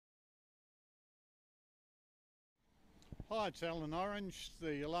Hi, it's Alan Orange,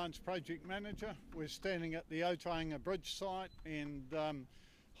 the Alliance Project Manager. We're standing at the Otainga Bridge site and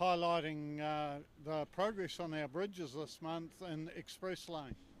highlighting the progress on our bridges this month in Express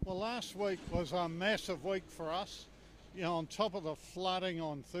Lane. Well, last week was a massive week for us. You know, on top of the flooding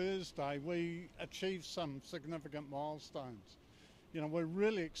on Thursday, we achieved some significant milestones. You know, we're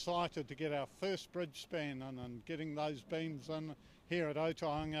really excited to get our first bridge span in, and getting those beams in here at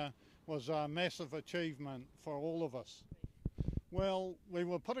Otainga was a massive achievement for all of us. Well, we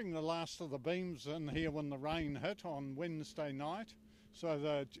were putting the last of the beams in here when the rain hit on Wednesday night, so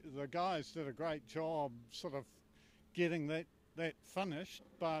the guys did a great job sort of getting that finished,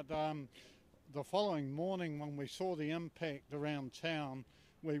 but the following morning when we saw the impact around town,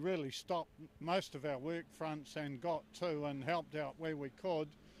 we really stopped most of our work fronts and got to and helped out where we could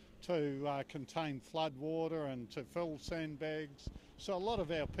to contain flood water and to fill sandbags. So a lot of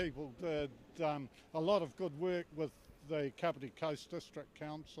our people did a lot of good work with the Kapiti Coast District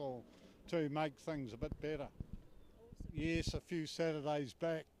Council to make things a bit better. Yes, a few Saturdays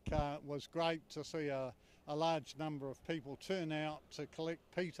back it was great to see a large number of people turn out to collect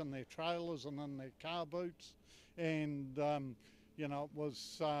peat in their trailers and in their car boots, and you know, it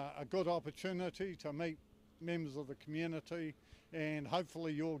was a good opportunity to meet members of the community, and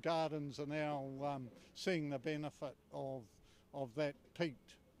hopefully your gardens are now seeing the benefit of that peat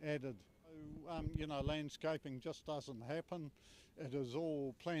added. You know, landscaping just doesn't happen. It is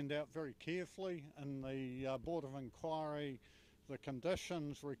all planned out very carefully. In the Board of Inquiry, the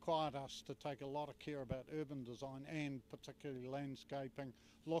conditions required us to take a lot of care about urban design and particularly landscaping,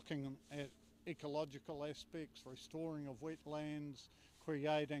 looking at ecological aspects, restoring of wetlands,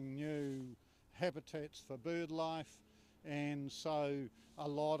 creating new habitats for bird life, and so a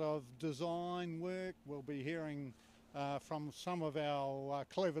lot of design work. We'll be hearing from some of our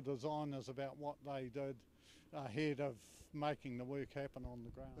clever designers about what they did ahead of making the work happen on the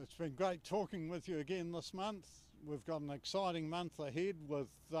ground. It's been great talking with you again this month. We've got an exciting month ahead with,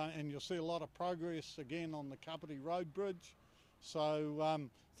 and you'll see a lot of progress again on the Kapiti Road Bridge. So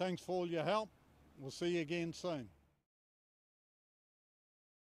thanks for all your help. We'll see you again soon.